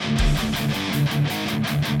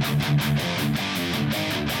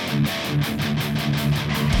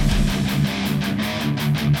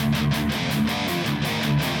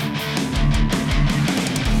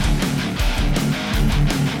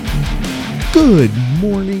Good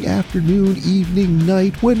morning, afternoon, evening,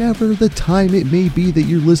 night, whenever the time it may be that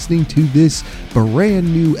you're listening to this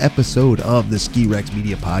brand new episode of the Ski Rex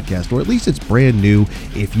Media Podcast, or at least it's brand new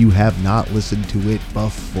if you have not listened to it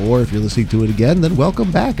before. If you're listening to it again, then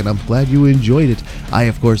welcome back, and I'm glad you enjoyed it. I,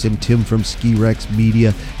 of course, am Tim from Ski Rex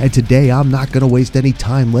Media, and today I'm not going to waste any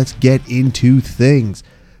time. Let's get into things.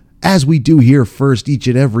 As we do here first each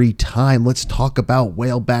and every time, let's talk about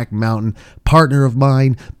Whaleback Mountain, partner of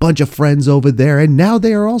mine, bunch of friends over there, and now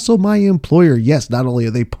they are also my employer. Yes, not only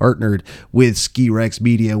are they partnered with Ski Rex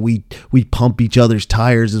Media, we pump each other's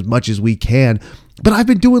tires as much as we can, but I've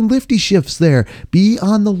been doing lifty shifts there. Be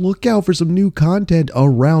on the lookout for some new content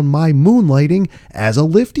around my moonlighting as a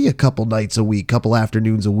lifty a couple nights a week, couple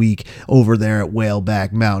afternoons a week over there at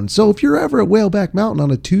Whaleback Mountain. So if you're ever at Whaleback Mountain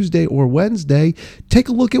on a Tuesday or Wednesday, take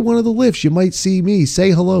a look at one of the lifts. You might see me,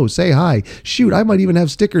 say hello, say hi. Shoot, I might even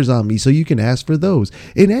have stickers on me so you can ask for those.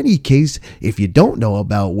 In any case, if you don't know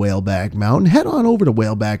about Whaleback Mountain, head on over to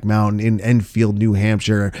Whaleback Mountain in Enfield, New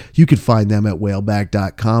Hampshire. You can find them at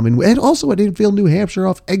whaleback.com and also at Enfield, New Hampshire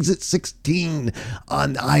off exit 16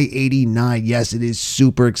 on I-89. Yes, it is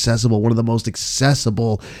super accessible. One of the most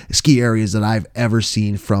accessible ski areas that I've ever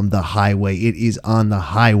seen from the highway. It is on the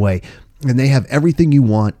highway. And they have everything you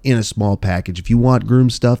want in a small package. If you want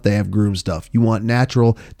groom stuff, they have groom stuff. You want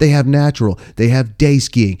natural, they have natural. They have day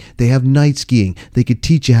skiing. They have night skiing. They could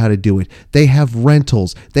teach you how to do it. They have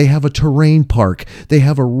rentals. They have a terrain park. They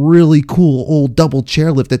have a really cool old double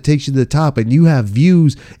chairlift that takes you to the top, and you have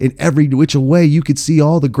views in every which way. You could see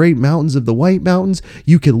all the great mountains of the White Mountains.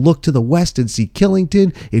 You can look to the west and see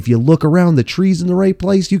Killington. If you look around the trees in the right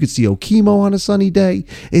place, you could see Okemo on a sunny day.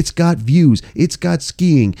 It's got views. It's got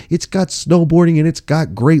skiing. It's got snowboarding, and it's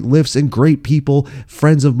got great lifts and great people.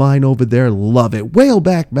 Friends of mine over there love it.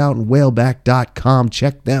 Whaleback Mountain, whaleback.com.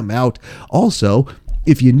 Check them out. Also,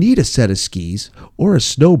 if you need a set of skis or a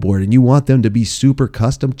snowboard and you want them to be super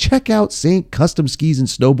custom, check out Saint Custom Skis and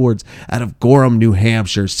Snowboards out of Gorham, New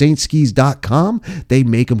Hampshire. SaintSkis.com. They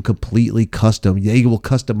make them completely custom. They will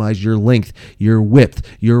customize your length, your width,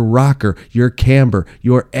 your rocker, your camber,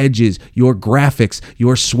 your edges, your graphics,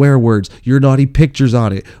 your swear words, your naughty pictures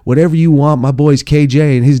on it. Whatever you want, my boys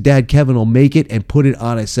KJ and his dad Kevin will make it and put it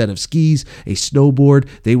on a set of skis, a snowboard.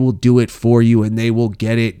 They will do it for you, and they will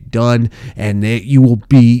get it done, and you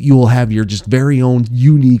will have your just very own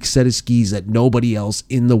unique set of skis that nobody else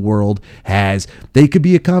in the world has. They could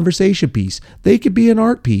be a conversation piece. They could be an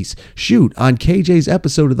art piece. Shoot, on KJ's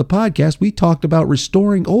episode of the podcast, we talked about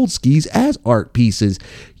restoring old skis as art pieces.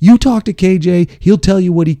 You talk to KJ, he'll tell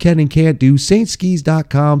you what he can and can't do.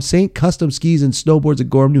 SaintSkis.com, Saint Custom Skis and Snowboards at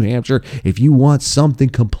Gorham, New Hampshire. If you want something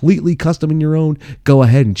completely custom in your own, go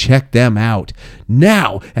ahead and check them out.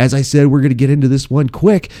 Now, as I said, we're going to get into this one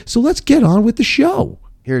quick, so let's get on with the show.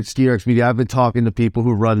 Here at Ski Rex Media, I've been talking to people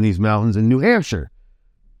who run these mountains in New Hampshire.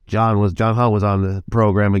 John Hunt was on the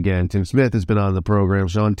program again. Tim Smith has been on the program.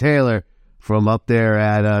 Sean Taylor from up there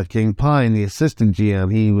at King Pine, the assistant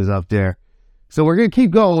GM, he was up there. So we're going to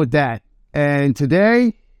keep going with that. And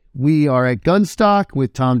today we are at Gunstock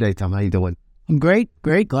with Tom Day. Tom, how you doing? I'm great.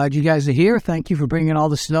 Glad you guys are here. Thank you for bringing all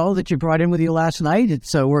the snow that you brought in with you last night.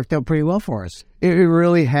 It's worked out pretty well for us. It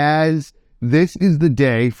really has. This is the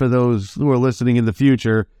day, for those who are listening in the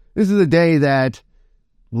future, this is the day that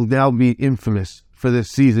will now be infamous for this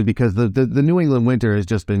season, because the New England winter has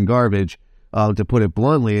just been garbage, to put it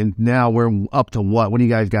bluntly, and now we're up to what? What do you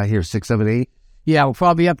guys got here, 6, 7, 8? Yeah, we're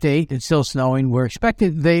probably up to 8. It's still snowing. We're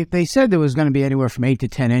expected, they said there was going to be anywhere from 8 to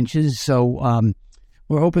 10 inches, so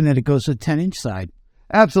we're hoping that it goes to the 10-inch side.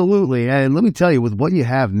 Absolutely, and let me tell you, with what you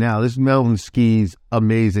have now, this mountain skis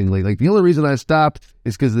amazingly. Like, the only reason I stopped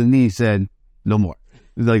is because the knee said no more.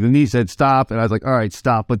 Like, the knee said stop, and I was like, all right,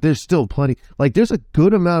 stop. But there's still plenty. Like, there's a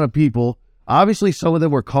good amount of people. Obviously, some of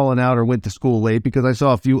them were calling out or went to school late, because I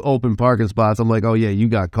saw a few open parking spots. I'm like, oh yeah, you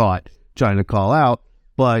got caught trying to call out.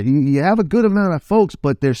 But you have a good amount of folks,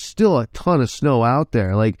 but there's still a ton of snow out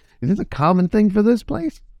there. Like, is this a common thing for this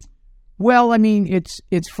place? Well, I mean,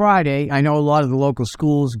 it's Friday. I know a lot of the local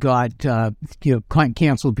schools got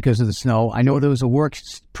canceled because of the snow. I know there was a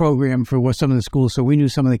works program for some of the schools, so we knew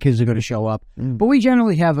some of the kids are going to show up. But we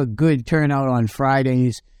generally have a good turnout on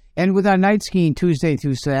Fridays, and with our night skiing Tuesday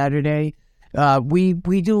through Saturday, we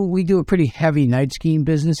do a pretty heavy night skiing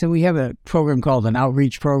business, and we have a program called an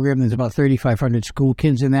outreach program. There's about 3,500 school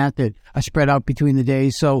kids in that are spread out between the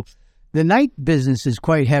days. So the night business is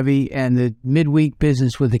quite heavy, and the midweek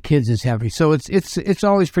business with the kids is heavy. So it's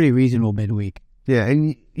always pretty reasonable midweek. Yeah,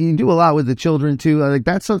 and you do a lot with the children too. Like,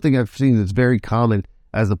 that's something I've seen that's very common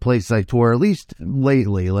as the places I tour, at least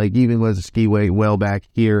lately. Like, even with a skiway Whaleback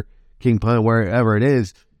here, King Pine, wherever it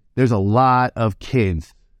is, there's a lot of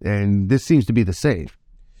kids, and this seems to be the same.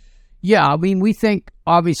 Yeah, I mean, we think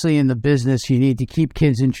obviously in the business you need to keep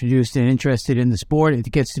kids introduced and interested in the sport.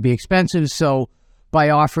 It gets to be expensive, so by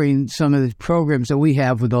offering some of the programs that we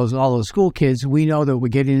have with all those school kids, we know that we're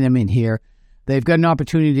getting them in here. They've got an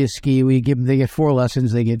opportunity to ski. They get 4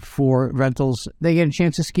 lessons, they get 4 rentals, they get a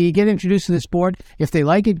chance to ski, get introduced to the sport. If they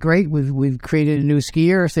like it, great. We've created a new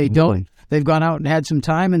skier. If they don't, they've gone out and had some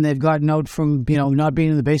time, and they've gotten out from not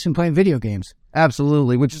being in the basement playing video games.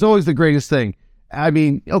 Absolutely, which is always the greatest thing. I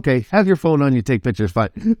mean, okay, have your phone on you, take pictures, fine.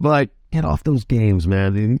 But get off those games,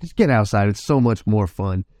 man. And just get outside. It's so much more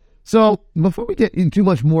fun. So before we get too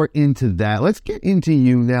much more into that, let's get into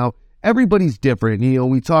you now. Everybody's different.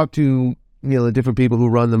 We talk to the different people who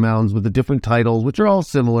run the mountains with the different titles, which are all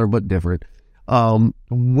similar but different. And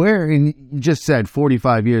you just said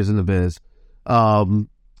 45 years in the biz.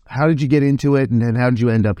 How did you get into it, and then how did you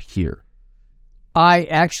end up here? I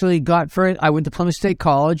actually I went to Plymouth State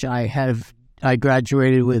College. I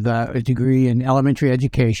graduated with a degree in elementary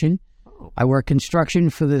education. I worked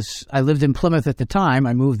construction for this. I lived in Plymouth at the time.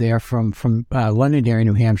 I moved there from Londonderry,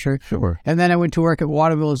 New Hampshire. Sure. And then I went to work at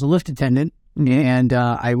Waterville as a lift attendant, and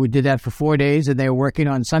I did that for 4 days. And they were working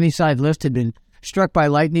on Sunnyside Lift, had been struck by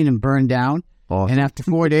lightning and burned down. Awesome. And after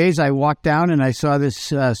 4 days, I walked down and I saw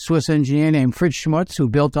this Swiss engineer named Fritz Schmutz, who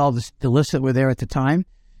built all the lifts that were there at the time.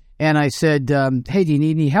 And I said, hey, do you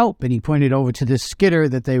need any help? And he pointed over to this skidder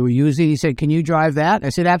that they were using. He said, can you drive that? I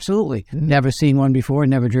said, absolutely. Never seen one before,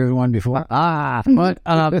 never driven one before. But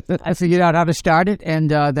I figured out how to start it,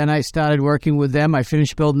 and then I started working with them. I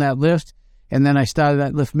finished building that lift, and then I started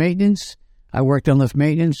that lift maintenance. I worked on lift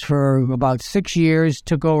maintenance for about 6 years,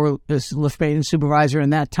 took over as lift maintenance supervisor.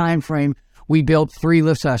 In that time frame, we built 3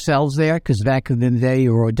 lifts ourselves there, because back in the day,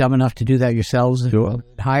 you were dumb enough to do that yourselves, sure.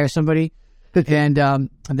 Hire somebody. And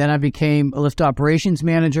then I became a lift operations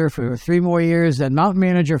manager for 3 more years, then mountain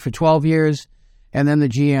manager for 12 years, and then the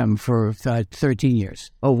GM for 13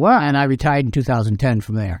 years. Oh, wow. And I retired in 2010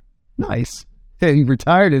 from there. Nice. Hey, you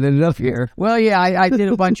retired and ended up here. Well, yeah, I did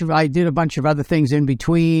a bunch of other things in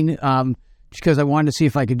between, because I wanted to see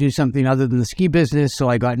if I could do something other than the ski business. So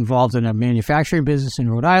I got involved in a manufacturing business in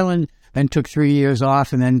Rhode Island, then took 3 years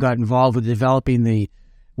off, and then got involved with developing the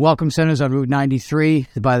welcome centers on Route 93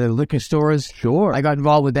 by the liquor stores. Sure. I got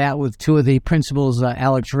involved with that with 2 of the principals,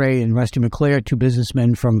 Alex Ray and Rusty McClare, 2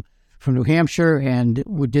 businessmen from New Hampshire, and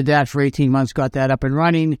we did that for 18 months, got that up and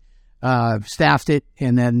running, staffed it,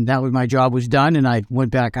 and then my job was done, and I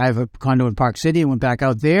went back. I have a condo in Park City and went back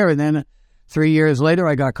out there, and then 3 years later,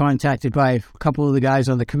 I got contacted by a couple of the guys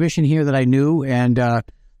on the commission here that I knew, and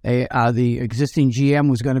the existing GM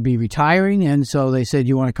was going to be retiring, and so they said,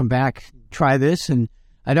 you want to come back, try this, and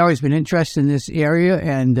I'd always been interested in this area,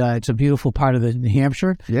 and it's a beautiful part of New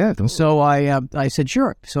Hampshire. Yeah. So I said,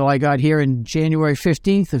 sure. So I got here in January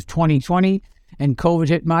 15th of 2020, and COVID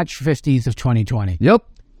hit March 15th of 2020. Yep.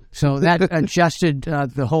 So that adjusted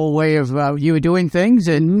the whole way of you were doing things,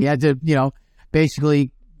 and you had to,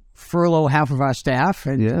 basically furlough half of our staff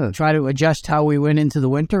and try to adjust how we went into the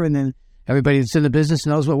winter, and then everybody that's in the business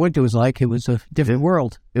knows what winter was like. It was a different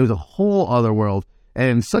world. It was a whole other world,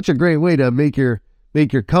 and such a great way to make your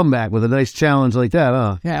comeback with a nice challenge like that,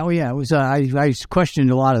 huh? Yeah, well, yeah. It was. I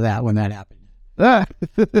questioned a lot of that when that happened.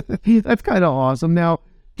 That's kind of awesome. Now,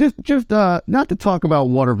 just not to talk about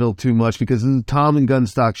Waterville too much, because this is a Tom and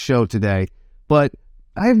Gunstock show today, but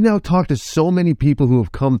I have now talked to so many people who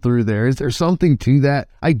have come through there. Is there something to that?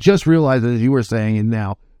 I just realized it as you were saying it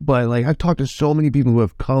now, but I've talked to so many people who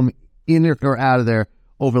have come in or out of there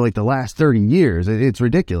over the last 30 years. It's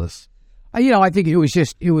ridiculous. I think it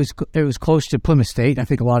was close to Plymouth State. I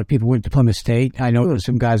think a lot of people went to Plymouth State. I know there's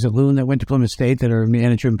some guys at Loon that went to Plymouth State that are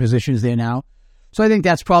management positions there now. So I think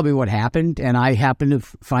that's probably what happened, and I happened to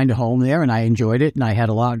find a home there, and I enjoyed it, and I had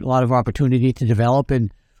a lot of opportunity to develop.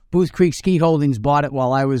 And Booth Creek Ski Holdings bought it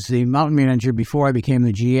while I was the mountain manager before I became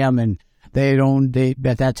the GM, and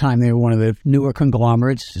at that time they were one of the newer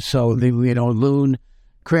conglomerates. So they Loon,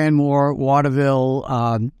 Cranmore, Waterville,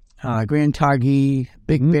 Grand Targhee,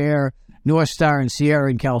 Big Bear, North Star, and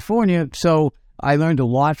Sierra in California. So I learned a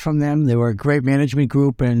lot from them. They were a great management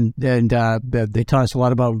group, and they taught us a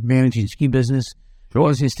lot about managing ski business,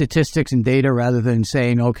 using statistics and data rather than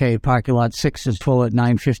saying, okay, parking lot 6 is full at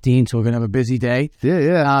 9:15, so we're going to have a busy day.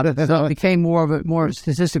 Yeah. So it became more a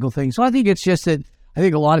statistical thing. So I think it's just that I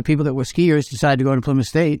think a lot of people that were skiers decided to go to Plymouth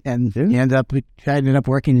State, and ended up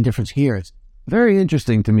working in different skiers. Very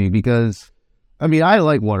interesting to me, because I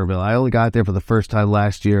like Waterville. I only got there for the first time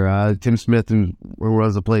last year. Tim Smith, who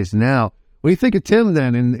runs the place now. What do you think of Tim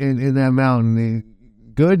then in that mountain?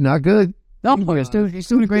 Good, not good? No, he's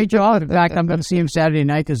doing a great job. In fact, I'm going to see him Saturday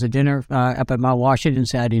night. There's a dinner up at Mount Washington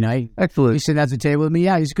Saturday night. Excellent. He's sitting at the table with me.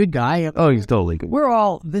 Yeah, he's a good guy. Oh, he's totally good. We're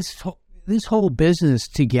all this whole business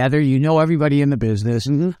together. You know everybody in the business.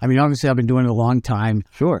 Mm-hmm. I mean, obviously, I've been doing it a long time.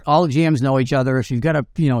 Sure. All the GMs know each other. If you've got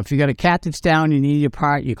a cat that's down, you need a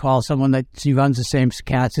part, you call someone that runs the same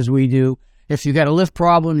cats as we do. If you've got a lift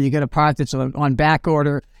problem, you get a part that's on back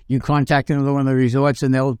order, you contact another one of the resorts,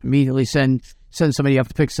 and they'll immediately send somebody up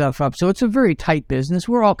to pick stuff up. So it's a very tight business.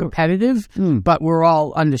 We're all competitive, but we're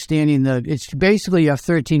all understanding it's basically you have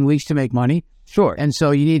 13 weeks to make money. Sure. And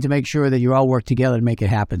so you need to make sure that you all work together to make it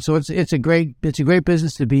happen. So it's a great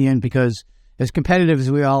business to be in, because as competitive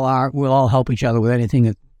as we all are, we'll all help each other with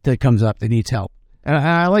anything that comes up that needs help. And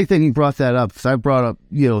I like that you brought that up, because I brought up,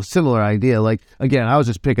 similar idea. Like, again, I was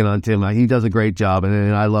just picking on Tim. He does a great job,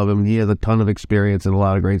 and I love him. He has a ton of experience and a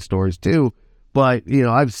lot of great stories too. But,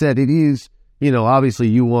 I've said it is, obviously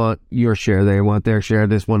you want your share, they want their share,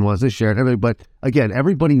 this one wants this share. But again,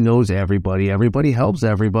 everybody knows everybody. Everybody helps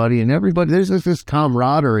everybody, and there's this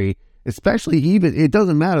camaraderie, especially even, it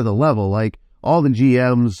doesn't matter the level. Like, all the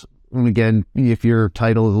GMs, and again, if your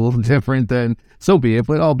title is a little different, then so be it.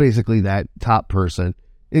 But all basically that top person,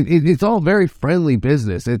 it's all very friendly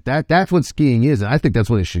business. That's what skiing is, and I think that's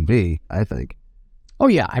what it should be. I think. Oh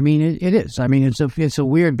yeah, I mean it is. I mean it's a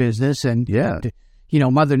weird business, and yeah,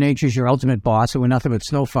 Mother Nature's your ultimate boss, and we're nothing but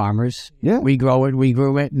snow farmers. Yeah, we grow it, we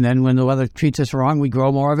groom it, and then when the weather treats us wrong, we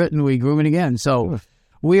grow more of it and we groom it again. So.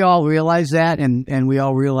 We all realize that, and we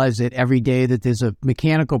all realize that every day that there's a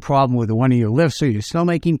mechanical problem with one of your lifts or your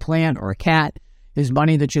snowmaking plant or a cat, is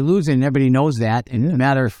money that you're losing, and everybody knows that. And no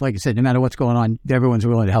matter, like I said, no matter what's going on, everyone's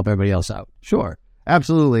willing to help everybody else out. Sure.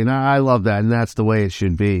 Absolutely. And I love that, and that's the way it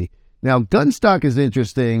should be. Now, Gunstock is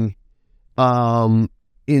interesting. Again,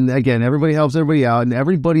 everybody helps everybody out, and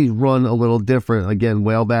everybody's run a little different. Again,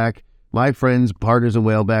 Whaleback, my friends, partners in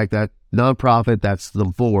Whaleback, that nonprofit, that's the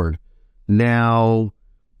board. Now,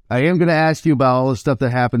 I am going to ask you about all the stuff that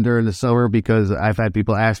happened during the summer, because I've had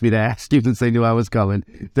people ask me to ask you since they knew I was coming.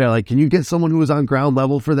 They're like, can you get someone who was on ground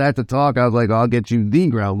level for that to talk? I was like, I'll get you the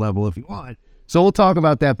ground level if you want. So we'll talk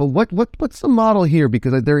about that. But what's the model here?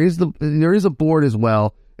 Because there is a board as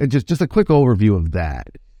well. And just a quick overview of that.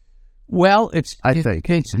 Well, it's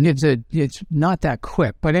not that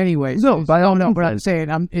quick. But anyways, no, but I don't know. But I'm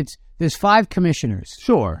saying there's 5 commissioners.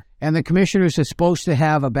 Sure. And the commissioners are supposed to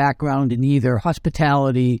have a background in either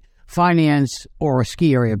hospitality, finance, or a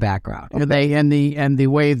ski area background. Okay. And the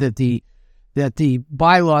way that the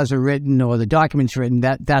bylaws are written or the documents written,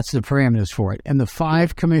 that's the parameters for it. And the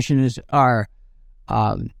 5 commissioners are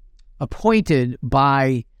appointed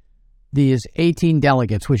by these 18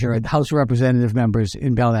 delegates, which are House of Representative members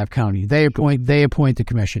in Belknap County. They appoint the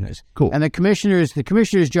commissioners. Cool. And the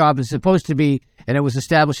commissioner's job is supposed to be, and it was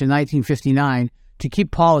established in 1959. To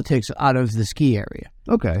keep politics out of the ski area.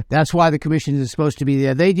 Okay. That's why the commission is supposed to be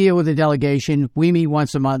there. They deal with the delegation. We meet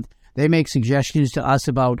once a month. They make suggestions to us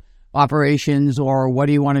about operations, or what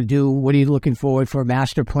do you want to do? What are you looking forward for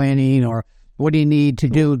master planning, or what do you need to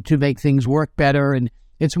do to make things work better? And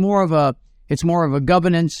it's more of a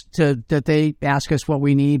governance that they ask us what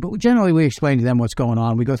we need, but generally we explain to them what's going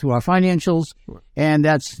on. We go through our financials, and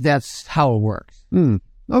that's how it works.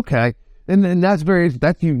 Okay. And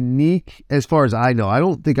that's unique as far as I know. I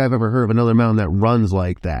don't think I've ever heard of another mountain that runs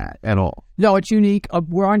like that at all. No, it's unique.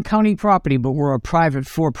 We're on county property, but we're a private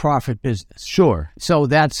for-profit business. Sure. So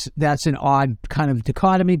that's an odd kind of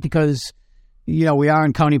dichotomy, because, we are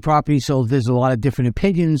on county property, so there's a lot of different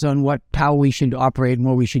opinions on how we should operate and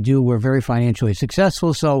what we should do. We're very financially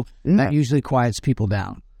successful, so that usually quiets people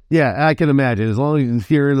down. Yeah, I can imagine. As long as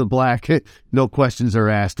you're in the black, no questions are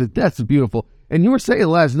asked. That's beautiful. And you were saying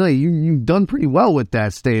last night you've done pretty well with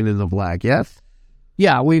that, staying in the black, yes?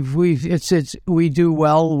 Yeah, we do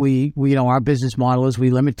well. We our business model is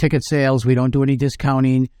we limit ticket sales. We don't do any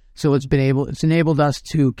discounting. So it's enabled us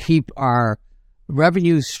to keep our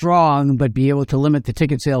revenues strong, but be able to limit the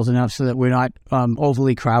ticket sales enough so that we're not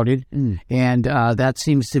overly crowded. And that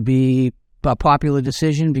seems to be a popular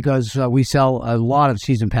decision, because we sell a lot of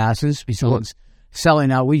season passes. We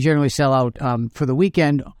generally sell out for the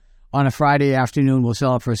weekend. On a Friday afternoon, we'll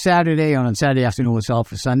sell it for a Saturday. On a Saturday afternoon, we'll sell it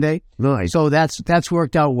for Sunday. Nice. So that's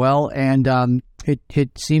worked out well, and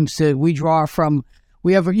it seems to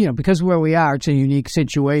because of where we are, it's a unique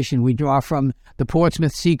situation. We draw from the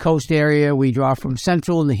Portsmouth Seacoast area. We draw from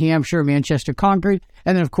Central, New Hampshire, Manchester, Concord,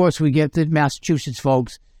 and then of course we get the Massachusetts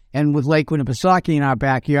folks. And with Lake Winnipesaukee in our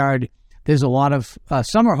backyard, there's a lot of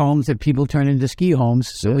summer homes that people turn into ski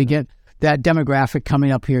homes. So we get that demographic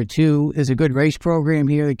coming up here too. There's a good race program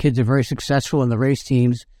here. The kids are very successful in the race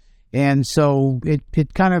teams. And so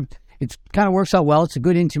it kind of works out well. It's a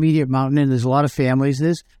good intermediate mountain, and there's a lot of families.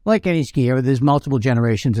 There's, like any skier, there's multiple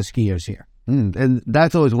generations of skiers here. And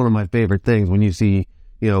that's always one of my favorite things when you see,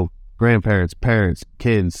 grandparents, parents,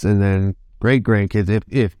 kids, and then great grandkids,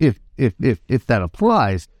 if that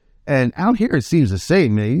applies. And out here it seems the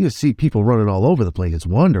same, man. You just see people running all over the place. It's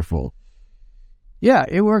wonderful. Yeah,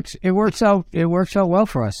 it works out well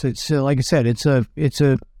for us. It's like I said,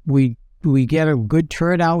 we get a good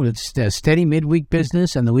turnout. It's a steady midweek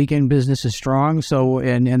business, and the weekend business is strong. So,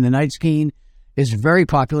 and the night skiing is very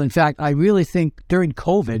popular. In fact, I really think during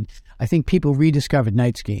COVID, I think people rediscovered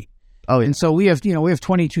night skiing. Oh, yeah. And so we have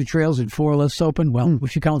 22 trails and 4 lifts open. Well,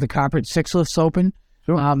 if you count the carpet, 6 lifts open.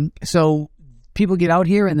 Sure. So people get out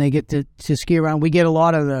here and they get to ski around. We get a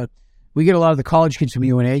lot of the college kids from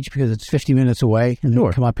UNH because it's 50 minutes away, and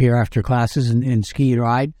they come up here after classes and ski and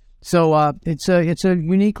ride. So it's a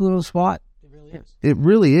unique little spot. It really is. It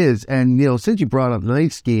really is. And since you brought up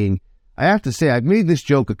night skiing, I have to say I've made this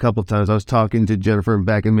joke a couple of times. I was talking to Jennifer and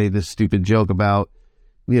Beck and made this stupid joke about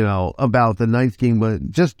the night skiing,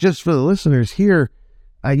 but just for the listeners here,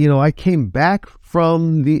 I came back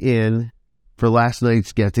from the inn for last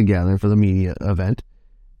night's get together for the media event,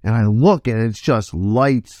 and I look and it's just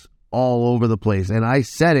lights all over the place. And I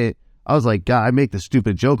said it, I was like, God, I make the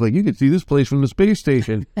stupid joke, like, you could see this place from the space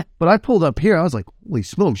station. But I pulled up here, I was like, holy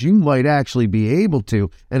smokes, you might actually be able to.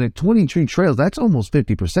 And at 22 trails, that's almost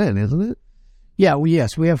 50%, isn't it? Yeah,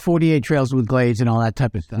 yes, we have 48 trails with glades and all that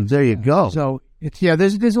type of stuff. There you go. So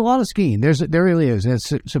there's a lot of skiing. There really is.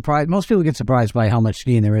 It's surprised. Most people get surprised by how much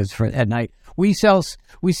skiing there is at night. We sell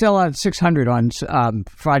out 600 on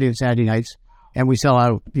Friday and Saturday nights, and we sell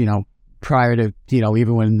out prior to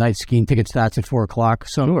even when night skiing ticket starts at 4:00.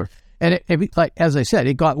 So sure. And it, like as I said,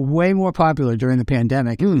 it got way more popular during the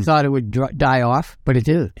pandemic. We thought it would die off, but it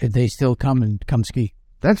did. They still come ski.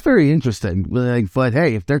 That's very interesting. But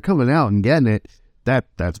hey, if they're coming out and getting it,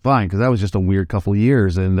 that's fine, because that was just a weird couple of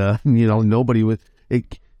years, and nobody was.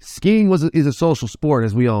 Skiing is a social sport,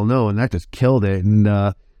 as we all know, and that just killed it. And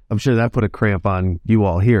I'm sure that put a cramp on you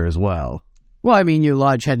all here as well. Well, I mean, your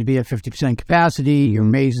lodge had to be at 50% capacity. Your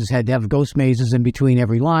mazes had to have ghost mazes in between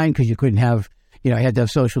every line because you couldn't have, you had to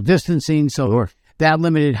have social distancing. So that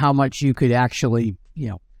limited how much you could actually,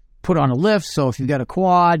 put on a lift. So if you got a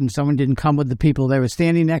quad and someone didn't come with the people they were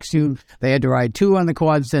standing next to, they had to ride 2 on the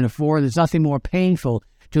quad instead of 4. There's nothing more painful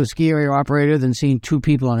to a ski area operator than seeing 2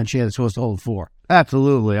 people on a chair that's supposed to hold 4.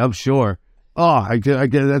 Absolutely, I'm sure. Oh, I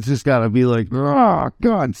get that's just got to be like, oh,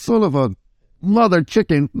 God, son of a mother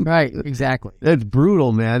chicken. Right, exactly. It's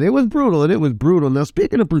brutal, man. It was brutal, and it was brutal. Now,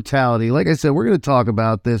 speaking of brutality, like I said, we're going to talk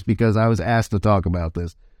about this because I was asked to talk about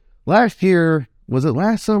this. Last year, was it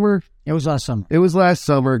last summer? It was last summer. It was last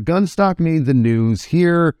summer. Gunstock made the news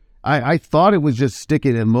here. I thought it was just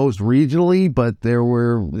sticking at most regionally, but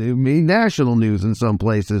it made national news in some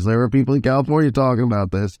places. There were people in California talking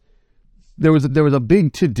about this. There was a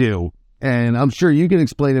big to-do, and I'm sure you can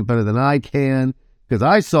explain it better than I can, because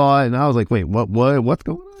I saw it and I was like, wait, what's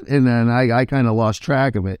going on? And then I kind of lost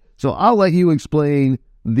track of it. So I'll let you explain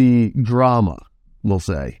the drama, we'll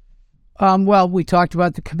say. Well, we talked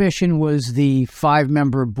about the commission was the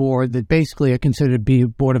 5-member board that basically are considered to be a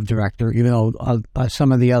board of director, even though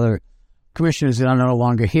some of the other commissioners that are no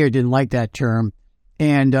longer here didn't like that term.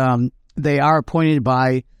 And they are appointed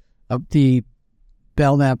by the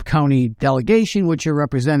Belknap County delegation, which are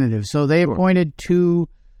representatives. So they appointed two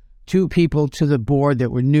people to the board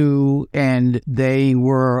that were new, and they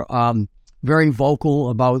were very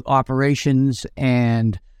vocal about operations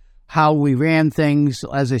and how we ran things.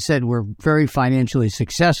 As I said, we're very financially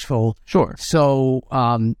successful. Sure. So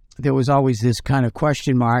there was always this kind of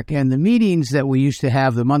question mark. And the meetings that we used to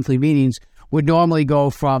have, the monthly meetings, would normally go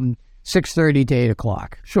from 6:30 to 8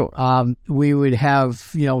 o'clock. Sure. We would have,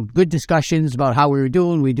 good discussions about how we were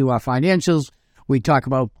doing. We do our financials. We talk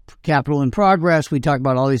about capital in progress. We talk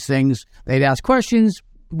about all these things. They'd ask questions.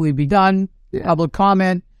 We'd be done. Yeah. Public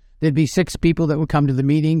comment. There'd be 6 people that would come to the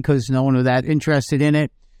meeting because no one was that interested in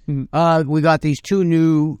it. We got these 2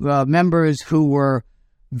 new members who were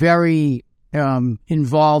very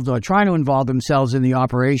involved or trying to involve themselves in the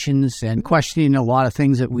operations and questioning a lot of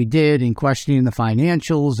things that we did and questioning the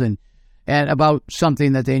financials and about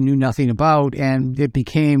something that they knew nothing about. And it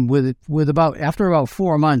became after about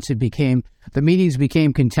 4 months, the meetings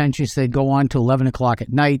became contentious. They'd go on to 11 o'clock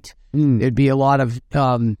at night. There'd be a lot of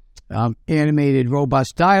animated,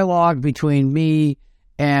 robust dialogue between me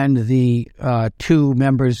and the 2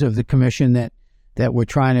 members of the commission that were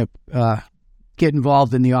trying to get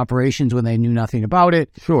involved in the operations when they knew nothing about it.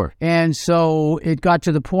 Sure. And so it got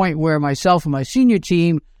to the point where myself and my senior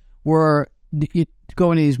team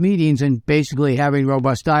going to these meetings and basically having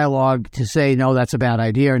robust dialogue to say, no, that's a bad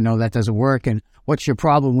idea, or no, that doesn't work, and what's your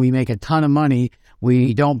problem? We make a ton of money.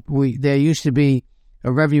 There used to be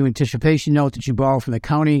a revenue anticipation note that you borrow from the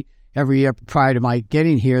county every year. Prior to my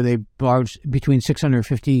getting here, they borrowed between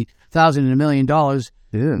 $650,000 and $1 million.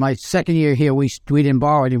 Yeah. My second year here, we didn't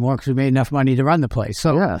borrow anymore because we made enough money to run the place.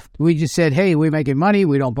 So we just said, hey, we're making money.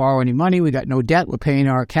 We don't borrow any money. We got no debt. We're paying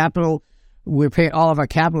our capital. We're paying all of our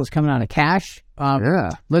capital is coming out of cash.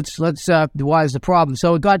 Let's why is the problem?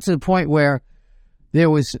 So it got to the point where there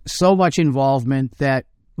was so much involvement that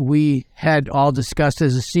we had all discussed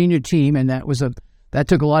as a senior team, and that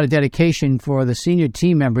took a lot of dedication for the senior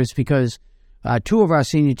team members, because two of our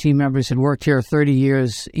senior team members had worked here 30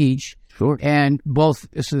 years each. Sure. And both,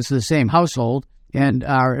 this is the same household, and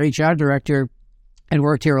our HR director had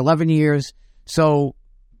worked here 11 years. So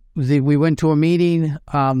we went to a meeting.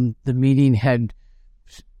 The meeting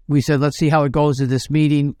we said, let's see how it goes at this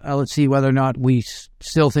meeting. Let's see whether or not we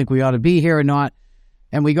still think we ought to be here or not.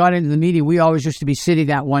 And we got into the meeting. We always used to be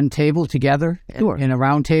sitting at one table together in a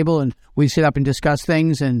round table, and we'd sit up and discuss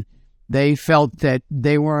things. And they felt that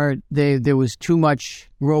there was too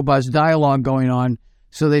much robust dialogue going on.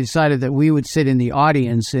 So they decided that we would sit in the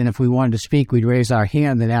audience, and if we wanted to speak, we'd raise our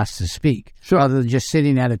hand and ask to speak, rather than just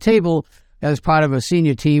sitting at a table as part of a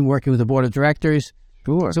senior team working with the board of directors.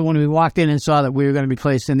 Sure. So when we walked in and saw that we were going to be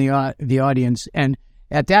placed in the audience, and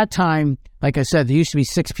at that time, like I said, there used to be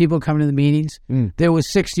 6 people coming to the meetings. There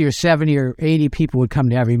was 60 or 70 or 80 people would come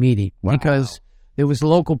to every meeting, because there was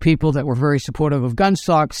local people that were very supportive of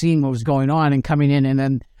Gunstock, seeing what was going on and coming in. And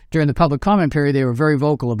then during the public comment period, they were very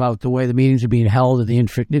vocal about the way the meetings were being held and the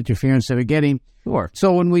interference they were getting. Sure.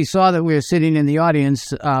 So when we saw that we were sitting in the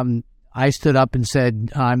audience, I stood up and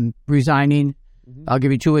said, I'm resigning. I'll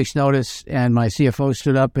give you 2 weeks' notice. And my CFO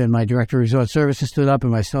stood up, and my director of resort services stood up,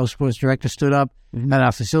 and my snow sports director stood up, and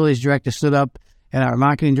our facilities director stood up, and our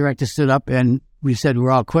marketing director stood up, and we said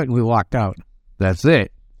we're all quit, and we walked out. That's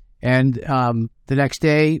it. And the next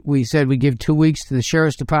day, we said we'd give 2 weeks. The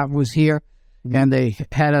sheriff's department was here, and they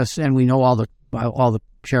had us, and we know all the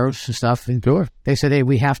sheriffs and stuff. And Sure. They said, hey,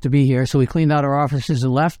 we have to be here. So we cleaned out our offices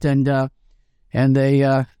and left, and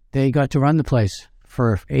they got to run the place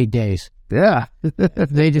for 8 days. Yeah.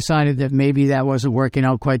 They decided that maybe that wasn't working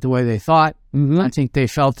out quite the way they thought. I think they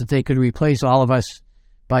felt that they could replace all of us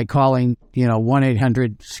by calling,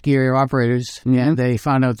 1-800-ski area operators, and they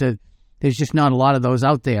found out that there's just not a lot of those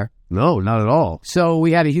out there. No, not at all. So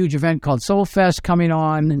we had a huge event called Soulfest coming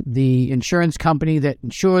on. The insurance company that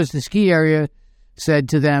insures the ski area said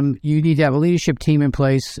to them, you need to have a leadership team in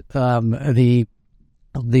place. The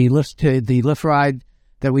lift ride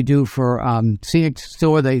that we do for Scenic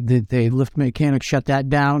Store, they lift mechanics shut that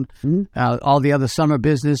down. All the other summer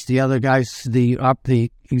business, the other guys,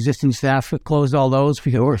 the existing staff closed all those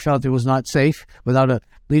because we felt it was not safe without a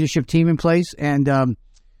leadership team in place. And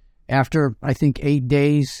after, I think, 8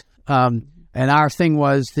 days, and our thing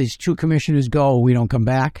was these 2 commissioners go, we don't come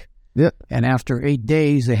back. Yep. And after 8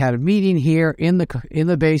 days, they had a meeting here in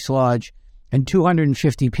the base lodge, and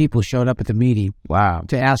 250 people showed up at the meeting. Wow.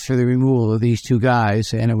 To ask for the removal of these 2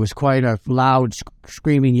 guys. And it was quite a loud,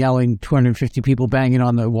 screaming, yelling, 250 people banging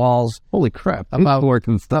on the walls. Holy crap.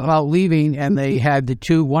 About leaving. And they had the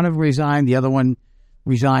 2, one of them resigned, the other one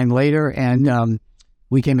resigned later. And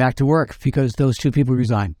we came back to work because those 2 people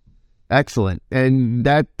resigned. Excellent. And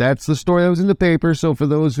that's the story that was in the paper. So for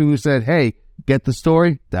those who said, hey, get the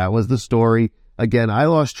story, that was the story. Again, I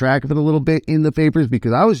lost track of it a little bit in the papers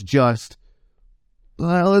because I was just,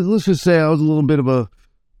 let's just say I was a little bit of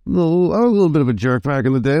a jerk back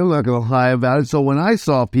in the day. I'm not going to lie about it. So when I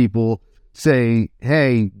saw people say,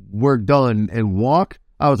 hey, we're done and walk,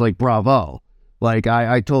 I was like, bravo. Like,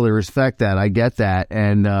 I totally respect that. I get that.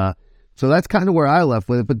 And so that's kind of where I left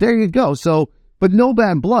with it. But there you go. So, but no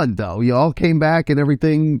bad blood, though. You all came back and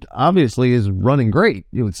everything obviously is running great,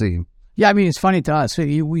 you would seem. Yeah, I mean, it's funny to us.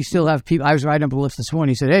 We still have people. I was riding up a lift this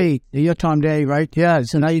morning. He said, hey, you're Tom Day, right? Yeah. I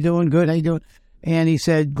said, how you doing? Good. How you doing? And he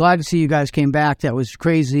said, glad to see you guys came back. That was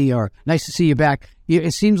crazy. Or nice to see you back.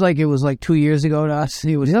 It seems like it was like 2 years ago to us.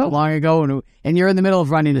 It was long ago. And you're in the middle of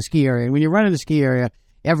running a ski area. And when you're running a ski area,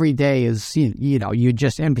 every day is, you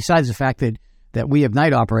just, and besides the fact that we have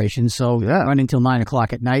night operations, so running till 9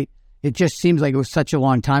 o'clock at night, it just seems like it was such a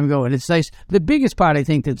long time ago. And it's nice. The biggest part I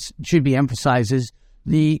think that should be emphasized is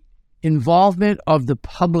the involvement of the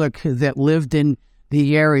public that lived in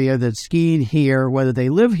the area that skied here, whether they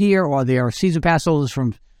live here or they are season pass holders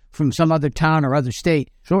from some other town or other state.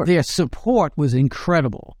 Sure. Their support was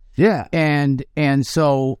incredible. Yeah. And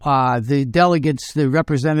so the delegates, the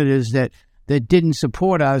representatives that that didn't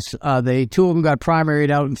support us. They 2 of them got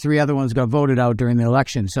primaried out, and 3 other ones got voted out during the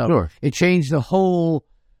election. So it changed the whole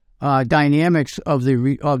dynamics of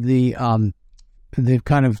the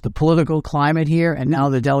kind of the political climate here. And now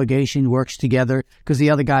the delegation works together because the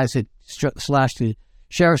other guys had slashed the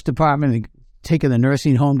sheriff's department and taken the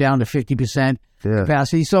nursing home down to 50%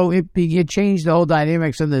 capacity. So it changed the whole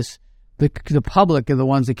dynamics of this. The public are the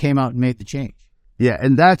ones that came out and made the change. Yeah,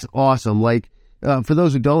 and that's awesome. Like, for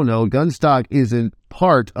those who don't know, Gunstock isn't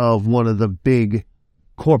part of one of the big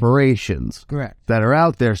corporations that are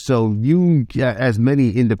out there. So you, as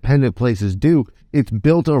many independent places do, it's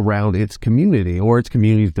built around its community, or its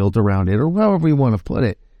community is built around it, or however you want to put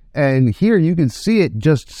it. And here you can see it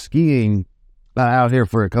just skiing out here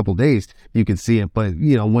for a couple days. You can see it, but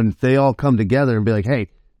when they all come together and be like, "Hey,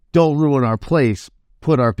 don't ruin our place.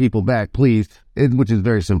 Put our people back, please," which is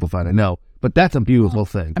very simplified, I know. But that's a beautiful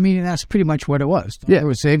thing. I mean, that's pretty much what it was. It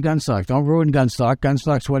was save Gunstock. Don't ruin Gunstock.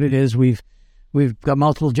 Gunstock's what it is. We've got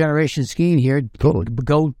multiple generations skiing here. Totally.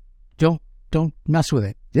 Go, don't mess with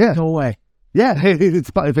it. Yeah. Go away. Yeah.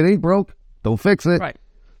 If it ain't broke, don't fix it. Right.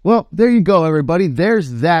 Well, there you go, everybody.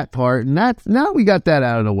 There's that part. And now we got that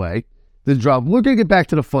out of the way. The drop. We're going to get back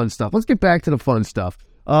to the fun stuff. Let's get back to the fun stuff.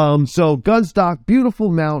 So Gunstock, beautiful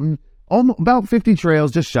mountain. About 50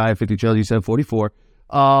 trails, just shy of 50 trails. You said 44.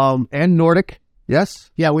 And Nordic,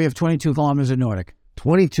 yes? Yeah, we have 22 kilometers of Nordic.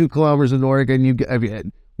 22 kilometers of Nordic,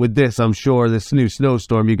 and with this, I'm sure, this new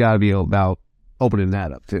snowstorm, you got to be about opening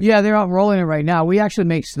that up, too. Yeah, they're out rolling it right now. We actually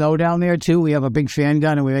make snow down there, too. We have a big fan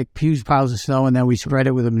gun, and we make huge piles of snow, and then we spread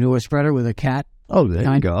it with a manure spreader with a cat. Oh,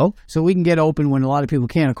 there you go. So we can get open when a lot of people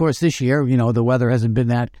can. Of course, this year, the weather hasn't been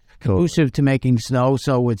that conducive to making snow,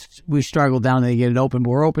 so we struggled down there to get it open. But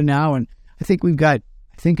we're open now, and I think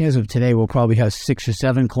as of today, we'll probably have 6 or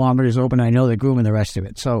 7 kilometers open. I know they're grooming the rest of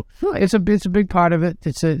it, so it's a big part of it.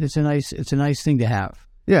 It's a nice thing to have.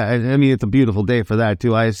 Yeah, I mean, it's a beautiful day for that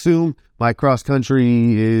too. I assume my cross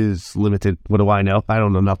country is limited. What do I know? I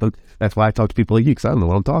don't know nothing. That's why I talk to people like you, because I don't know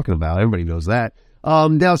what I'm talking about. Everybody knows that.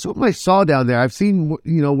 Now, something I saw down there, I've seen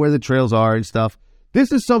where the trails are and stuff.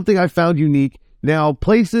 This is something I found unique. Now,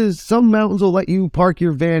 some mountains will let you park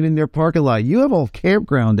your van in their parking lot. You have a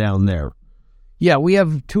campground down there. Yeah, we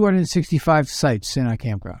have 265 sites in our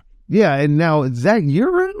campground. Yeah, and now, is that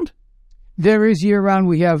year-round? There is year-round.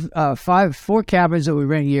 We have 4 cabins that we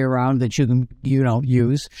rent year-round that you can,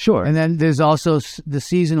 use. Sure. And then there's also the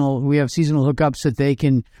seasonal. We have seasonal hookups that they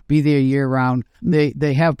can be there year-round.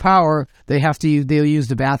 They have power. They'll use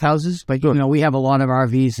the bathhouses, but, we have a lot of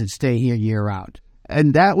RVs that stay here year-round.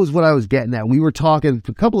 And that was what I was getting at. We were talking,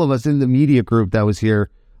 a couple of us in the media group that was here,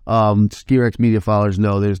 Ski Rex media followers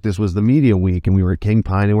know this was the media week, and we were at King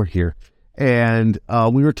Pine, and we're here. And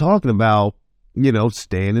we were talking about,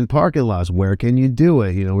 staying in parking lots. Where can you do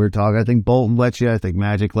it? We were talking, I think Bolton lets you, I think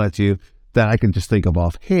Magic lets you, that I can just think of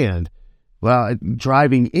offhand. Well,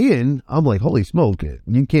 driving in, I'm like, holy smoke,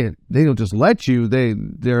 you can't, they don't just let you,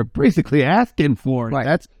 they're basically asking for it.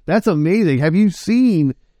 Right. That's amazing. Have you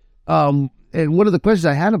seen, and one of the questions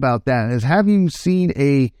I had about that is, have you seen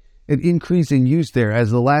an increase in use there as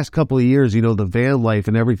the last couple of years, the van life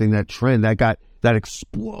and everything, that trend that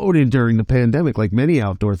exploded during the pandemic, like many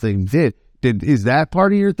outdoor things did. Is that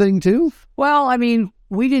part of your thing too? Well, I mean,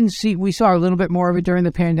 we saw a little bit more of it during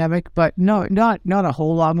the pandemic, but no, not a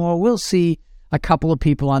whole lot more. We'll see a couple of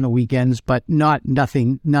people on the weekends, but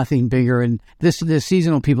nothing bigger. And the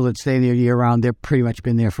seasonal people that stay there year round, they've pretty much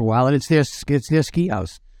been there for a while, and it's their ski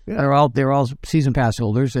house. Yeah. They're all season pass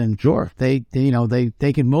holders, and sure, they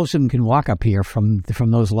can, most of them can walk up here from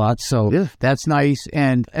those lots, so that's nice.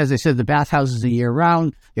 And as I said, the bathhouses are year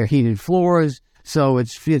round. They're heated floors, so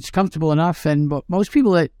it's comfortable enough. And most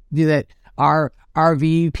people that are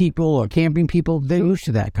RV people or camping people, they're used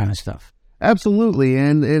to that kind of stuff. Absolutely,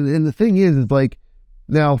 and the thing is like,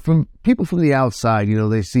 now from people from the outside,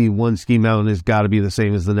 they see one ski mountain has got to be the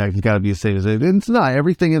same as the next. It's got to be the same as it. And it's not.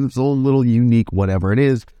 Everything in its own little unique, whatever it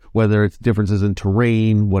is, whether it's differences in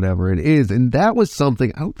terrain, whatever it is. And that was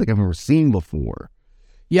something I don't think I've ever seen before.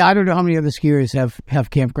 Yeah, I don't know how many other skiers have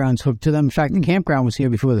campgrounds hooked to them. In fact, the campground was here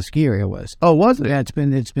before the ski area was. Oh, was it? Yeah, it's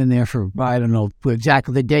been there for, I don't know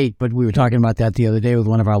exactly the date, but we were talking about that the other day with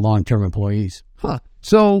one of our long-term employees. Huh.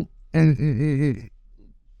 So,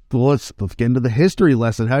 let's get into the history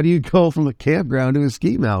lesson. How do you go from a campground to a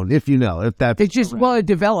ski mountain, if that's... It's just, it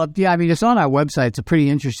developed. Yeah, I mean, it's on our website. It's pretty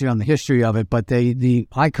interesting on the history of it, but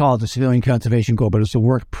I call it the Civilian Conservation Corps, but it's a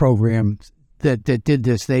work program that did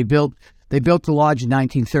this. They built the lodge in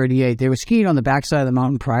 1938. They were skiing on the backside of the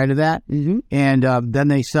mountain prior to that, and then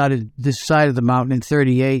they started this side of the mountain in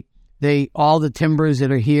 38. all the timbers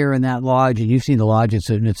that are here in that lodge, and you've seen the lodge, it's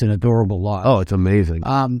an adorable lodge. Oh, it's amazing.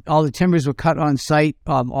 All the timbers were cut on site.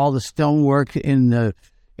 All the stonework in the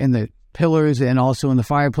pillars and also in the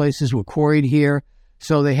fireplaces were quarried here.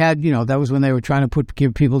 So they had, that was when they were trying to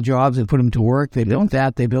give people jobs and put them to work. They built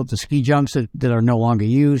that. They built the ski jumps that are no longer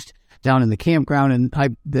used down in the campground. And I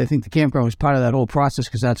think the campground was part of that whole process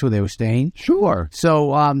because that's where they were staying. Sure.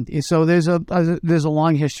 So there's a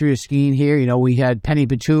long history of skiing here. We had Penny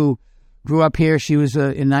Batu grew up here. She was in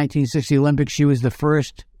 1960 Olympics. She was the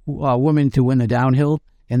first woman to win the downhill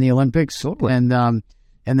in the Olympics. Totally.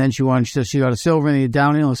 And then she got a silver in the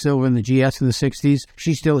downhill, a silver in the GS in the 60s.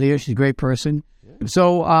 She's still here. She's a great person.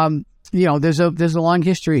 So, there's a long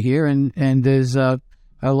history here, and there's a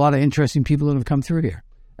lot of interesting people that have come through here.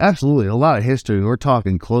 Absolutely. A lot of history. We're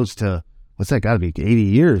talking close to, what's that got to be, 80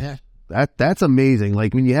 years. Yeah. That's amazing.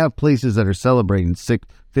 Like when you have places that are celebrating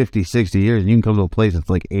 50, 60 years, and you can come to a place that's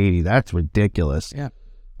like 80, that's ridiculous. Yeah.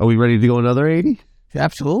 Are we ready to go another 80?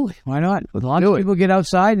 Absolutely. Why not? A lot of people get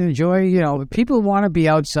outside and enjoy, people want to be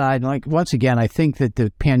outside. Like, once again, I think that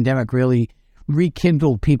the pandemic really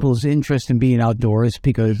rekindled people's interest in being outdoors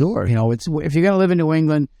because, it's if you're going to live in New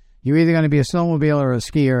England, you're either going to be a snowmobiler or a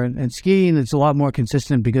skier. And skiing, it's a lot more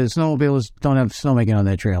consistent because snowmobilers don't have snowmaking on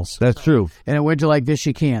their trails. That's true. In a winter like this,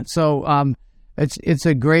 you can't. So it's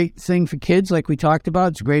a great thing for kids, like we talked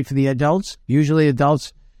about. It's great for the adults. Usually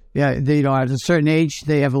adults, at a certain age,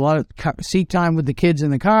 they have a lot of seat time with the kids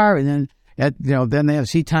in the car, and then then they have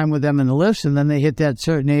seat time with them in the lifts, and then they hit that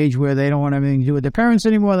certain age where they don't want anything to do with their parents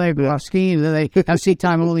anymore. They go off skiing, and then they have seat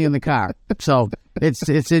time only in the car. So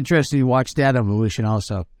it's interesting to watch that evolution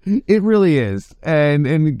also. It really is. And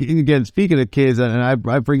again, speaking of kids, and I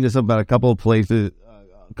bring this up about a couple of places.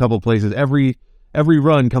 Every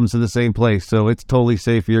run comes to the same place, so it's totally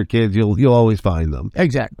safe for your kids. You'll always find them.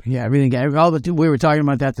 Exactly. Yeah, everything. We were talking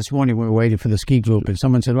about that this morning when we were waiting for the ski group, and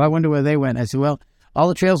someone said, "Well, I wonder where they went." I said, "Well, all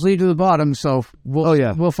the trails lead to the bottom, so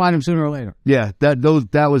we'll find them sooner or later." Yeah,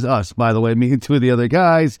 that was us, by the way. Me and two of the other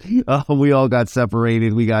guys, we all got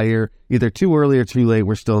separated. We got here either too early or too late.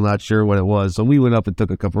 We're still not sure what it was, so we went up and took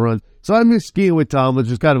a couple runs. So I missed skiing with Tom, which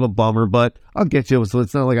was kind of a bummer, but I'll get you. So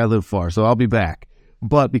it's not like I live far, so I'll be back.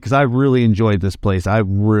 But because I really enjoyed this place, I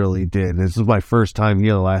really did. This was my first time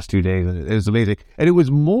here the last 2 days, and it was amazing. And it was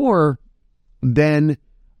more than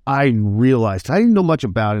I realized. I didn't know much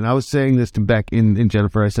about it. And I was saying this to Beck and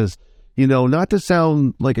Jennifer. I says, not to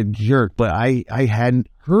sound like a jerk, but I hadn't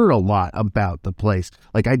heard a lot about the place.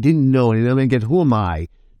 Like I didn't know. And again, who am I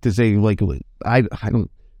to say like I don't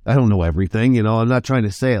know everything. I'm not trying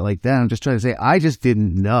to say it like that. I'm just trying to say I just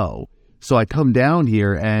didn't know. So I come down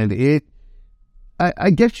here, and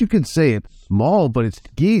I guess you could say it's small, but it's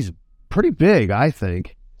pretty big, I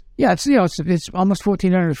think. Yeah, it's almost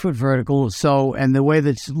 1,400 foot vertical. So, and the way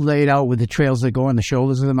that's laid out with the trails that go on the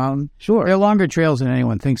shoulders of the mountain, sure, they're longer trails than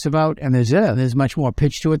anyone thinks about, and there's much more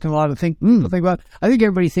pitch to it than a lot of people think about. I think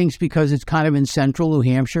everybody thinks because it's kind of in central New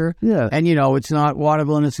Hampshire, and it's not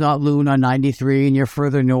Waterville and it's not Loon on 93, and you're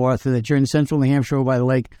further north, and that you're in central New Hampshire by the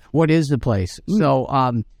lake. What is the place?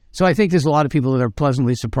 So I think there's a lot of people that are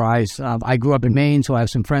pleasantly surprised. I grew up in Maine, so I have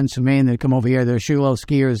some friends from Maine that come over here. They're Sugarloaf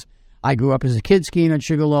skiers. I grew up as a kid skiing at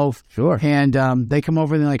Sugarloaf. Sure. And they come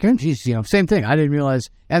over and they're like, geez, same thing. I didn't realize.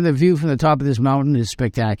 And the view from the top of this mountain is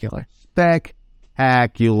spectacular.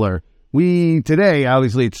 Spectacular. Today,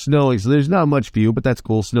 obviously, it's snowing, so there's not much view, but that's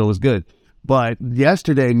cool. Snow is good. But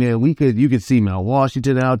yesterday, man, you could see Mount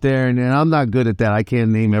Washington out there, and I'm not good at that. I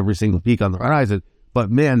can't name every single peak on the horizon. But,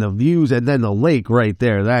 man, the views and then the lake right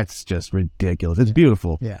there, that's just ridiculous. It's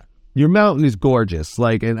beautiful. Yeah. Your mountain is gorgeous.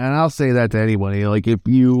 And I'll say that to anybody. Like, if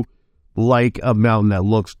you like a mountain that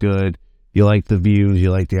looks good, you like the views, you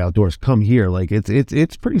like the outdoors, come here. Like,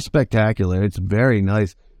 it's pretty spectacular. It's very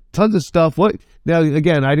nice. Tons of stuff. Now,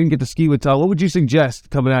 again, I didn't get to ski with Tom. What would you suggest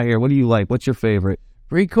coming out here? What do you like? What's your favorite?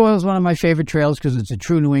 Recoil is one of my favorite trails because it's a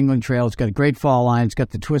true New England trail. It's got a great fall line. It's got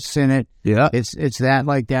the twists in it. Yeah. It's that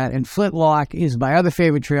like that. And Flintlock is my other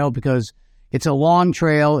favorite trail because it's a long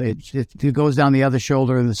trail. It goes down the other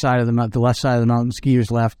shoulder of the side of the left side of the mountain,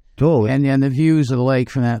 skiers left. Totally. And the views of the lake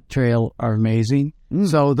from that trail are amazing.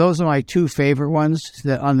 So those are my two favorite ones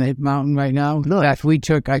that on the mountain right now. No. In fact,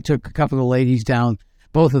 I took a couple of the ladies down,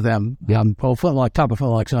 both of them. Flintlock, top of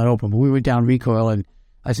Flintlock's not open, but we went down Recoil, and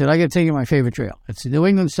I said, I got to take you my favorite trail. It's a New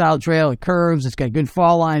England style trail. It curves. It's got good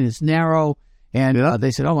fall line. It's narrow. And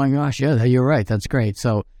they said, oh my gosh, yeah, you're right. That's great.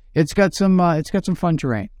 So it's got some fun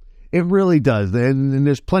terrain. It really does. And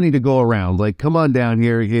there's plenty to go around. Like, come on down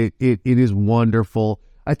here. It is wonderful.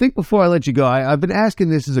 I think before I let you go, I've been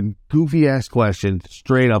asking this as a goofy ass question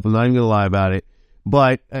straight up. I'm not even going to lie about it.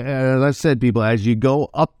 But as I've said, people, as you go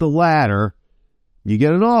up the ladder, you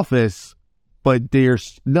get an office, but they're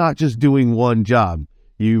not just doing one job.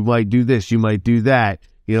 You might do this, you might do that.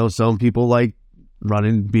 You know, some people like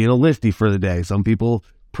being a lifty for the day. Some people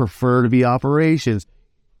prefer to be operations.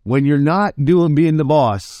 When you're not being the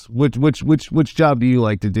boss, which job do you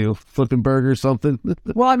like to do? Flipping burgers, something?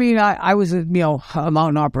 Well, I mean, I was a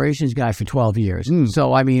mountain operations guy for 12 years.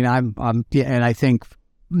 So I mean, and I think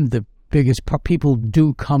the biggest people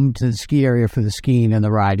do come to the ski area for the skiing and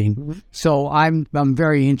the riding. So I'm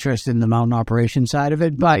very interested in the mountain operation side of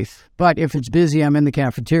it. But if it's busy, I'm in the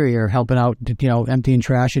cafeteria helping out, emptying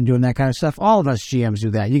trash and doing that kind of stuff. All of us GMs do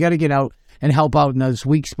that. You got to get out and help out in those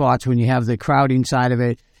weak spots when you have the crowding side of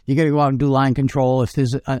it. You got to go out and do line control if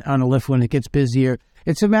there's on a lift when it gets busier.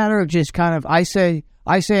 It's a matter of just kind of, I say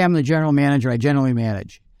I'm the general manager. I generally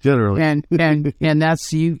manage. Generally. And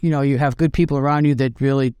that's, you have good people around you that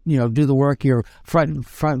really, do the work. Your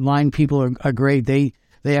front line people are great. They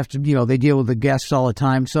have to, they deal with the guests all the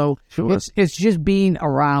time. So Sure. It's just being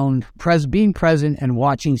around, being present and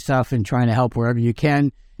watching stuff and trying to help wherever you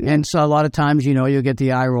can. And so a lot of times, you'll get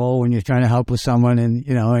the eye roll when you're trying to help with someone and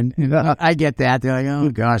I get that. They're like, oh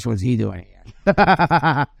gosh, what's he doing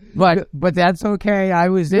here? But that's okay. I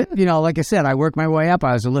was, like I said, I worked my way up.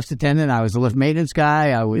 I was a lift attendant. I was a lift maintenance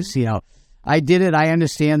guy. I was, I did it. I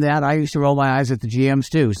understand that. I used to roll my eyes at the GMs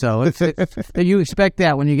too. So you expect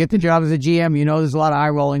that when you get the job as a GM, there's a lot of eye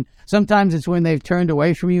rolling. Sometimes it's when they've turned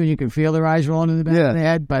away from you and you can feel their eyes rolling in the back of their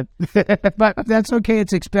head. But that's okay.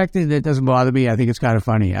 It's expected. It doesn't bother me. I think it's kind of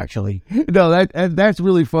funny, actually. No, that's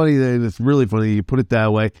really funny. It's really funny you put it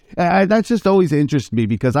that way. That's just always interested me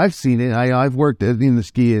because I've seen it. I've worked in the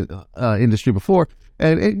ski industry before,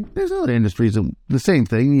 and there's other industries the same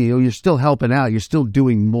thing. You're still helping out. You're still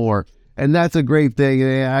doing more. And that's a great thing.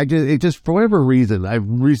 It just, for whatever reason, I've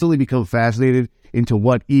recently become fascinated into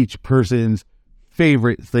what each person's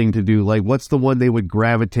favorite thing to do. Like, what's the one they would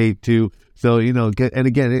gravitate to? So, and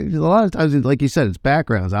again, a lot of times, like you said, it's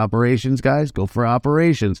backgrounds. Operations guys, go for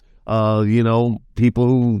operations. People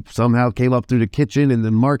who somehow came up through the kitchen and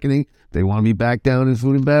then marketing, they want to be back down in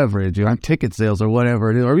food and beverage or ticket sales or whatever,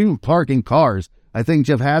 or even parking cars. I think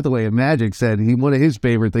Jeff Hathaway at Magic said one of his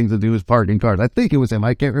favorite things to do is parking cars. I think it was him.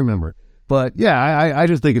 I can't remember. But yeah, I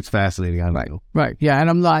just think it's fascinating. I don't know. Right. Yeah. And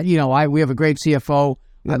I'm not, we have a great CFO.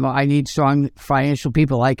 I need strong financial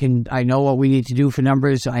people. I know what we need to do for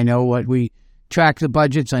numbers. I know what we track the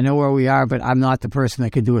budgets. I know where we are, but I'm not the person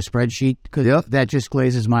that could do a spreadsheet because that just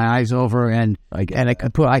glazes my eyes over. And I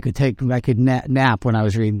could nap when I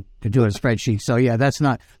was reading to do a spreadsheet. So yeah, that's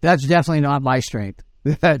definitely not my strength.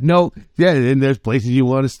 No. Yeah. And there's places you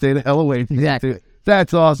want to stay the hell away from. Exactly.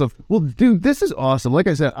 That's awesome. Well, dude, this is awesome. Like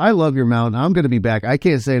I said, I love your mountain. I'm going to be back. I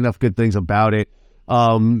can't say enough good things about it.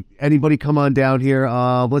 Anybody come on down here.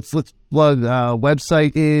 Let's plug.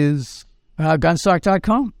 Website is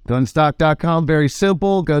gunstock.com. Gunstock.com. Very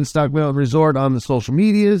simple. Gunstock Mountain Resort on the social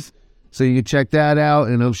medias. So you can check that out.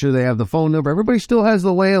 And I'm sure they have the phone number. Everybody still has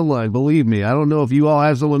the landline. Believe me. I don't know if you all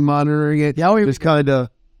have someone monitoring it. Yeah, we just kind of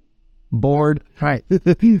bored. Right.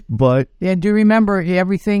 But and do remember,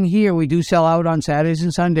 everything here we do sell out on Saturdays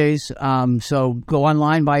and Sundays. So go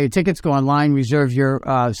online, buy your tickets, go online, reserve your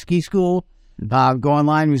ski school, go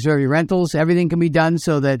online, reserve your rentals. Everything can be done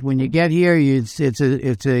so that when you get here, it's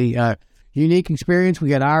a unique experience. We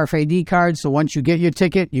got RFID cards, so once you get your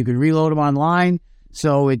ticket, you can reload them online.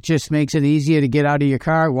 So it just makes it easier to get out of your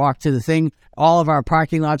car, walk to the thing. All of our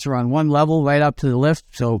parking lots are on one level right up to the lift,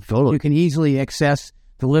 so you can easily access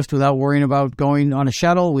the lift without worrying about going on a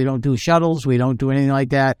shuttle. We don't do shuttles. We don't do anything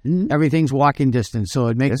like that. Everything's walking distance, so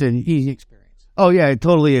it makes it an easy experience. Oh, yeah, it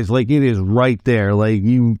totally is. Like, it is right there. Like,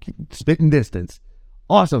 you spitting distance.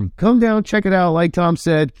 Awesome. Come down, check it out. Like Tom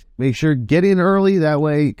said, make sure get in early that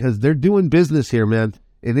way because they're doing business here, man.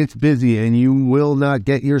 And it's busy, and you will not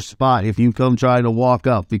get your spot if you come trying to walk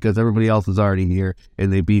up because everybody else is already here,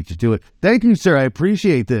 and they beat you to it. Thank you, sir. I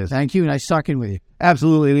appreciate this. Thank you. Nice talking with you.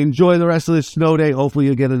 Absolutely. And enjoy the rest of this snow day. Hopefully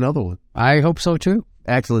you'll get another one. I hope so, too.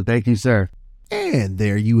 Excellent. Thank you, sir. And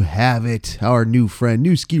there you have it, our new friend,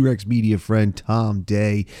 new Ski Rex Media friend, Tom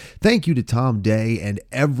Day. Thank you to Tom Day and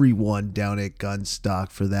everyone down at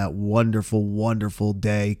Gunstock for that wonderful, wonderful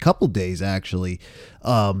day. Couple days, actually,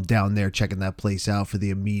 down there checking that place out for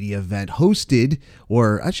the media event. Hosted,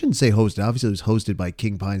 or I shouldn't say hosted, obviously it was hosted by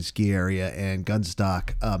King Pine Ski Area and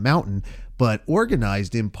Gunstock Mountain. but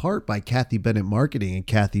organized in part by Kathy Bennett Marketing and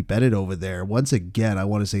Kathy Bennett over there. Once again, I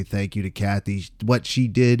want to say thank you to Kathy. What she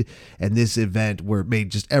did and this event made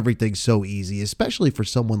just everything so easy, especially for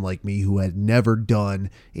someone like me who had never done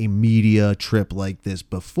a media trip like this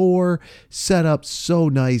before. Set up so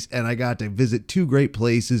nice, and I got to visit two great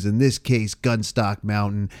places, in this case Gunstock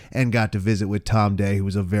Mountain, and got to visit with Tom Day, who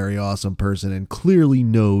was a very awesome person and clearly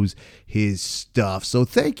knows his stuff. So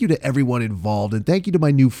thank you to everyone involved, and thank you to my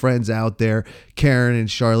new friends out there, Karen and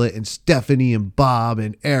Charlotte and Stephanie and Bob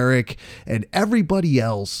and Eric and everybody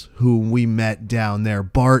else whom we met down there.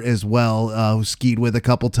 Bart as well, who skied with a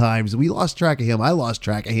couple times. We lost track of him. I lost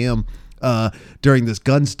track of him during this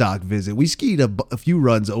Gunstock visit. We skied a few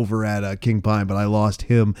runs over at King Pine, but I lost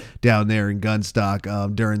him down there in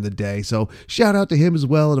Gunstock during the day. So shout out to him as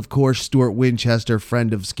well. And of course, Stuart Winchester,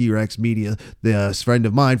 friend of Ski Rex Media, the friend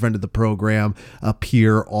of mine, friend of the program, a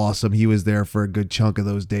peer, awesome. He was there for a good chunk of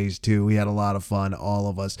those days too. We had a lot of fun, all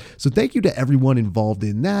of us. So thank you to everyone involved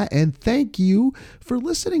in that. And thank you for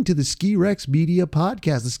listening to the Ski Rex Media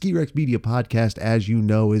podcast. The Ski Rex Media podcast, as you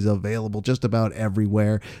know, is available just about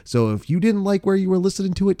everywhere. So if you didn't like where you were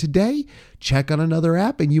listening to it today, check on another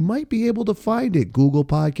app and you might be able to find it. Google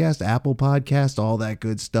Podcast, Apple Podcast, all that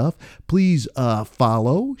good stuff. Please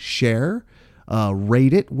follow, share,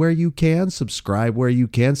 rate it where you can, subscribe where you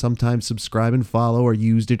can. Sometimes subscribe and follow are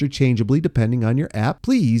used interchangeably depending on your app.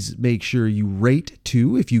 Please make sure you rate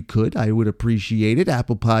too if you could. I would appreciate it.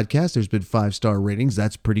 Apple Podcast, there's been 5-star ratings.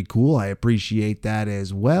 That's pretty cool. I appreciate that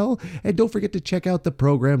as well. And don't forget to check out the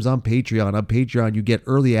programs on Patreon. On Patreon, you get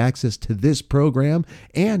early access to this program.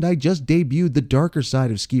 And I just debuted The Darker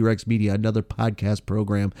Side of Ski Rex Media, another podcast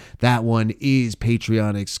program. That one is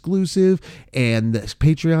Patreon exclusive. And the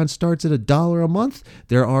Patreon starts at $1 a month.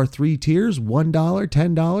 There are 3 tiers, $1,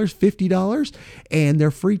 $10, $50, and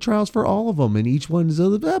they're free trials for all of them. And each one is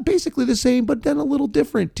basically the same, but then a little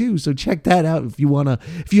different too. So check that out if you want to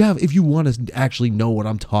actually know what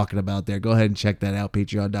I'm talking about there. Go ahead and check that out.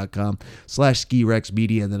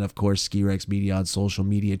 Patreon.com/SkiRexMedia. And then of course, Ski Rex Media on social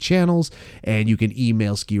media channels. And you can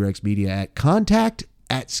email Ski Rex Media at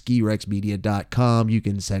contact@skirexmedia.com. You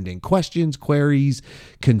can send in questions, queries,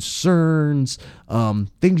 concerns,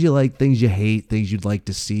 things you like, things you hate, things you'd like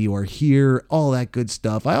to see or hear, all that good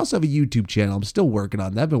stuff. I also have a YouTube channel. I'm still working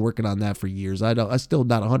on that. I've been working on that for years. I'm still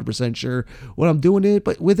not 100% sure what I'm doing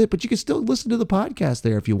but you can still listen to the podcast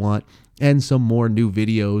there if you want. And some more new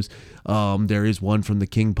videos. There is one from the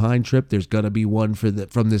King Pine trip. There's going to be one from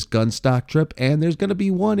this Gunstock trip. And there's going to be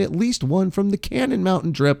at least one from the Cannon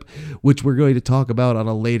Mountain trip, which we're going to talk about on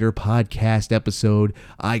a later podcast episode.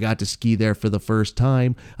 I got to ski there for the first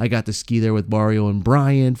time. I got to ski there with Mario and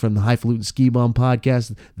Brian from the Highfalutin Ski Bum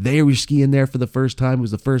podcast. They were skiing there for the first time. It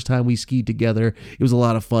was the first time we skied together. It was a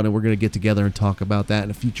lot of fun, and we're going to get together and talk about that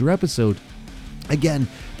in a future episode. Again,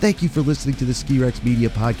 thank you for listening to the Ski Rex Media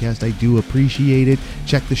podcast. I do appreciate it.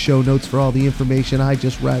 Check the show notes for all the information I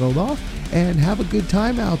just rattled off, and have a good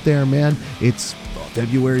time out there, man.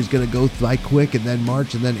 February's going to go by quick, and then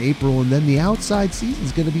March, and then April, and then the outside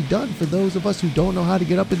season's going to be done for those of us who don't know how to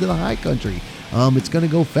get up into the high country. It's going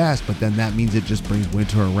to go fast, but then that means it just brings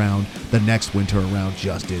winter around, the next winter around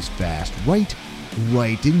just as fast, right?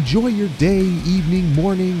 Right. Enjoy your day, evening,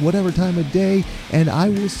 morning, whatever time of day, and I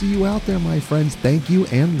will see you out there, my friends. Thank you,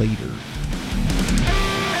 and later.